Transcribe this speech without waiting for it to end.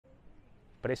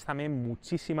préstame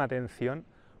muchísima atención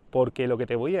porque lo que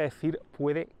te voy a decir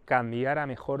puede cambiar a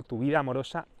mejor tu vida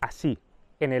amorosa así,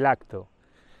 en el acto.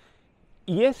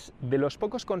 Y es de los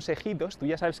pocos consejitos, tú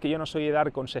ya sabes que yo no soy de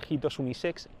dar consejitos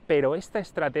unisex, pero esta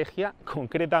estrategia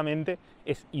concretamente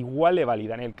es igual de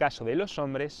válida en el caso de los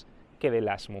hombres que de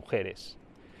las mujeres.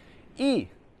 Y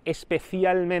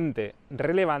especialmente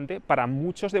relevante para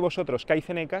muchos de vosotros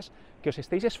caicenecas que os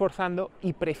estáis esforzando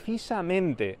y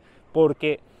precisamente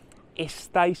porque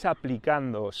estáis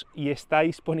aplicándoos y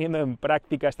estáis poniendo en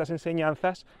práctica estas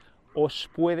enseñanzas, os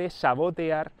puede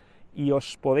sabotear y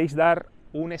os podéis dar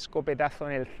un escopetazo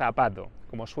en el zapato,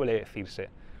 como suele decirse.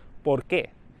 ¿Por qué?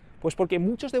 Pues porque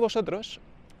muchos de vosotros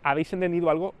habéis entendido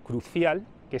algo crucial,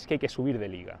 que es que hay que subir de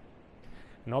liga.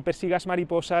 No persigas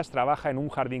mariposas, trabaja en un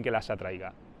jardín que las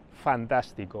atraiga.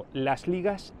 Fantástico. Las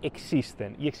ligas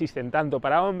existen, y existen tanto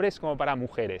para hombres como para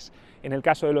mujeres. En el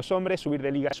caso de los hombres, subir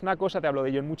de liga es una cosa, te hablo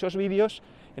de ello en muchos vídeos.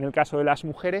 En el caso de las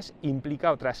mujeres,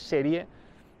 implica otra serie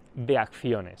de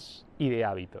acciones y de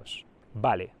hábitos.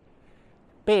 Vale.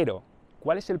 Pero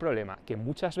 ¿cuál es el problema? Que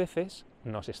muchas veces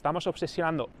nos estamos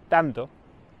obsesionando tanto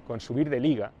con subir de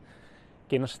liga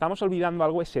que nos estamos olvidando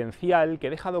algo esencial que he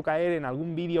dejado caer en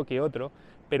algún vídeo que otro,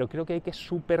 pero creo que hay que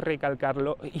súper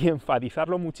recalcarlo y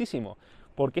enfatizarlo muchísimo,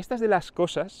 porque esta es de las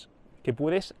cosas que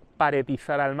puedes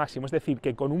paretizar al máximo, es decir,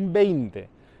 que con un 20%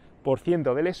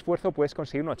 del esfuerzo puedes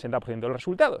conseguir un 80% de los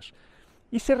resultados.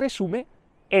 Y se resume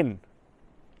en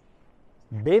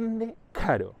vende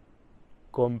caro,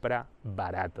 compra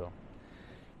barato.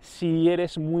 Si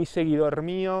eres muy seguidor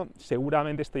mío,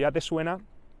 seguramente esto ya te suena.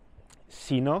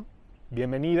 Si no,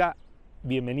 bienvenida,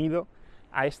 bienvenido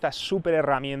a esta súper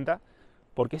herramienta,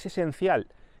 porque es esencial.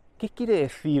 ¿Qué quiere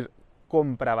decir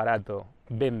compra barato,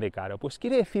 vende caro? Pues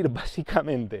quiere decir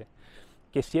básicamente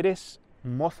que si eres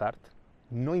Mozart,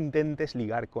 no intentes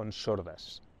ligar con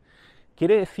sordas.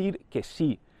 Quiere decir que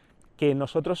sí, que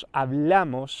nosotros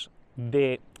hablamos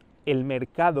de el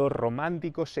mercado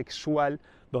romántico sexual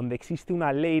donde existe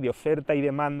una ley de oferta y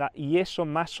demanda y eso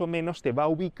más o menos te va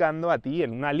ubicando a ti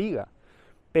en una liga.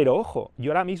 Pero ojo,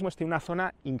 yo ahora mismo estoy en una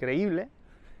zona increíble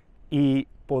y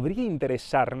podría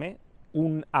interesarme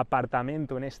un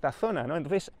apartamento en esta zona, ¿no?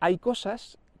 Entonces hay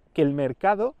cosas que el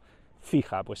mercado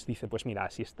fija, pues dice, pues mira,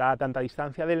 si está a tanta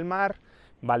distancia del mar,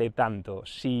 vale tanto,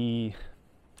 si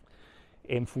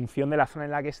en función de la zona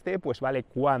en la que esté, pues vale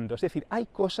cuánto. Es decir, hay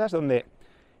cosas donde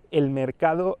el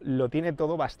mercado lo tiene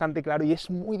todo bastante claro y es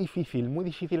muy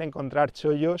difícil encontrar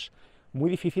chollos, muy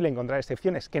difícil encontrar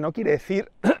excepciones, que no quiere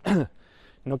decir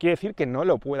no quiere decir que no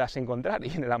lo puedas encontrar,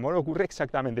 y en el amor ocurre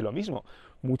exactamente lo mismo.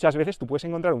 Muchas veces tú puedes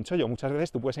encontrar un chollo, muchas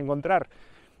veces tú puedes encontrar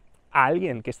a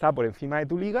alguien que está por encima de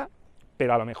tu liga,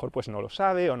 pero a lo mejor pues no lo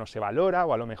sabe, o no se valora,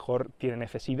 o a lo mejor tiene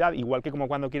necesidad, igual que como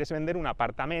cuando quieres vender un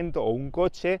apartamento o un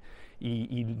coche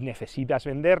y necesitas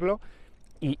venderlo,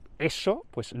 y eso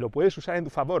pues lo puedes usar en tu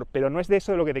favor, pero no es de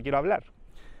eso de lo que te quiero hablar.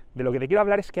 De lo que te quiero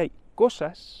hablar es que hay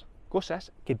cosas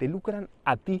que te lucran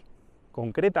a ti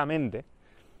concretamente,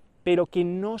 pero que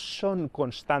no son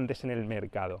constantes en el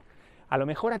mercado. A lo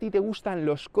mejor a ti te gustan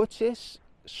los coches,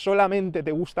 solamente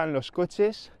te gustan los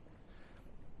coches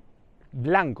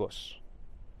blancos.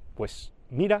 Pues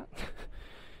mira,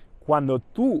 cuando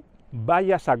tú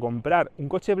vayas a comprar un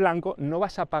coche blanco, no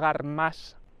vas a pagar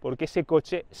más porque ese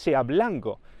coche sea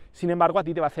blanco. Sin embargo, a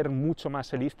ti te va a hacer mucho más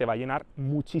feliz, te va a llenar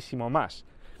muchísimo más.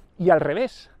 Y al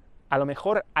revés, a lo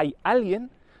mejor hay alguien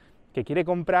que quiere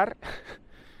comprar,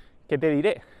 ¿qué te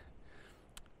diré?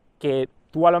 Que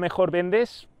tú a lo mejor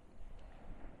vendes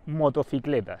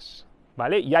motocicletas,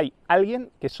 ¿vale? Y hay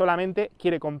alguien que solamente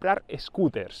quiere comprar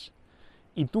scooters,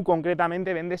 y tú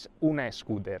concretamente vendes una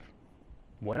scooter.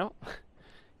 Bueno,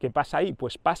 ¿qué pasa ahí?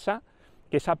 Pues pasa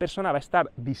que esa persona va a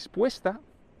estar dispuesta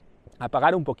a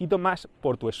pagar un poquito más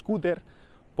por tu scooter,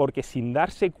 porque sin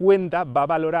darse cuenta va a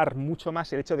valorar mucho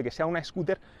más el hecho de que sea una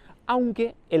scooter,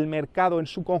 aunque el mercado en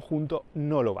su conjunto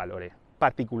no lo valore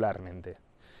particularmente.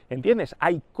 ¿Entiendes?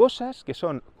 Hay cosas que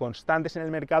son constantes en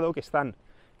el mercado, que son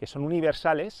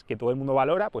universales, que todo el mundo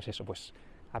valora, pues eso, pues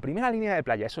a primera línea de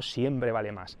playa, eso siempre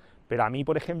vale más. Pero a mí,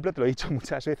 por ejemplo, te lo he dicho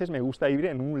muchas veces, me gusta vivir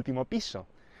en un último piso.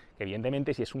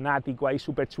 Evidentemente, si es un ático ahí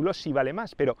súper chulo, sí vale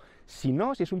más, pero si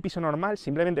no, si es un piso normal,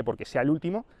 simplemente porque sea el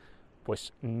último,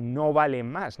 pues no vale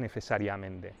más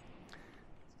necesariamente.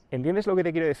 ¿Entiendes lo que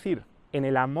te quiero decir? En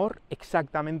el amor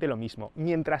exactamente lo mismo.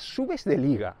 Mientras subes de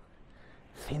liga,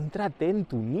 céntrate en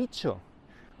tu nicho.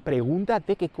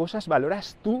 Pregúntate qué cosas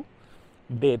valoras tú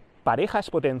de parejas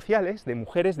potenciales, de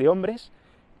mujeres, de hombres,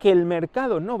 que el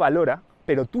mercado no valora,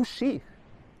 pero tú sí.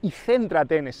 Y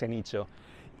céntrate en ese nicho.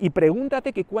 Y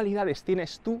pregúntate qué cualidades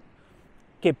tienes tú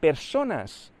que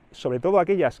personas sobre todo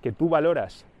aquellas que tú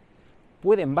valoras,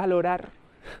 pueden valorar,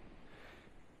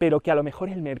 pero que a lo mejor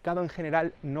el mercado en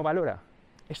general no valora.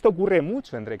 Esto ocurre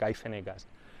mucho entre caifenecas,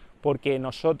 porque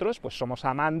nosotros pues, somos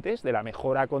amantes de la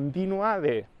mejora continua,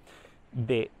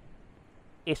 de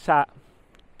esa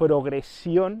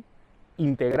progresión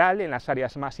integral en las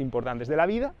áreas más importantes de la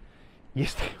vida, y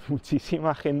es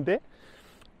muchísima gente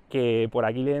que por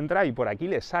aquí le entra y por aquí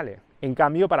le sale. En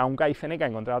cambio, para un caifeneca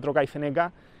encontrar otro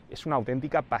caifeneca es una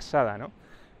auténtica pasada, ¿no?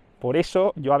 Por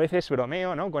eso yo a veces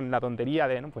bromeo, ¿no?, con la tontería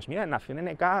de, no, pues mira, en Nación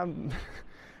NK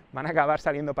van a acabar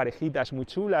saliendo parejitas muy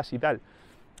chulas y tal.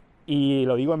 Y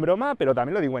lo digo en broma, pero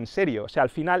también lo digo en serio. O sea, al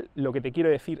final lo que te quiero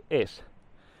decir es,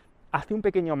 hazte un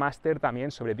pequeño máster también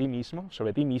sobre ti mismo,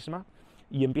 sobre ti misma,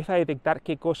 y empieza a detectar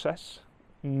qué cosas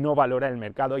no valora el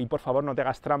mercado. Y por favor no te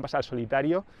hagas trampas al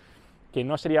solitario, que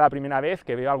no sería la primera vez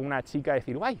que veo a alguna chica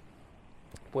decir, guay,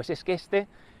 pues es que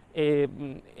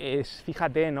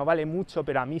fíjate, no vale mucho,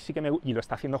 pero a mí sí que me gusta, y lo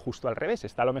está haciendo justo al revés,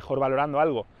 está a lo mejor valorando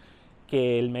algo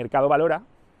que el mercado valora,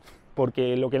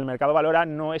 porque lo que el mercado valora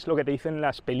no es lo que te dicen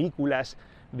las películas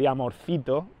de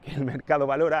amorcito, que el mercado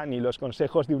valora, ni los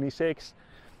consejos de unisex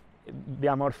de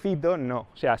amorcito, no.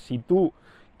 O sea, si tú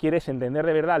quieres entender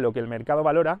de verdad lo que el mercado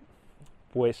valora,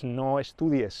 pues no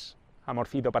estudies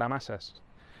amorcito para masas.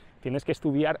 Tienes que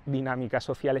estudiar dinámicas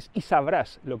sociales y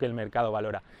sabrás lo que el mercado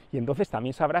valora. Y entonces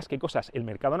también sabrás qué cosas el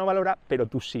mercado no valora, pero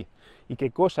tú sí. Y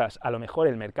qué cosas a lo mejor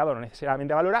el mercado no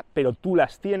necesariamente valora, pero tú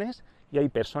las tienes y hay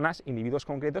personas, individuos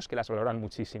concretos que las valoran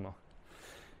muchísimo.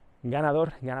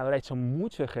 Ganador, ganadora, ha hecho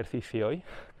mucho ejercicio hoy.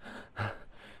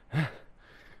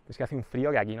 Es que hace un frío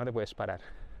que aquí no te puedes parar.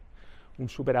 Un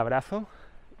súper abrazo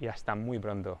y hasta muy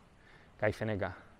pronto. Caifeneca.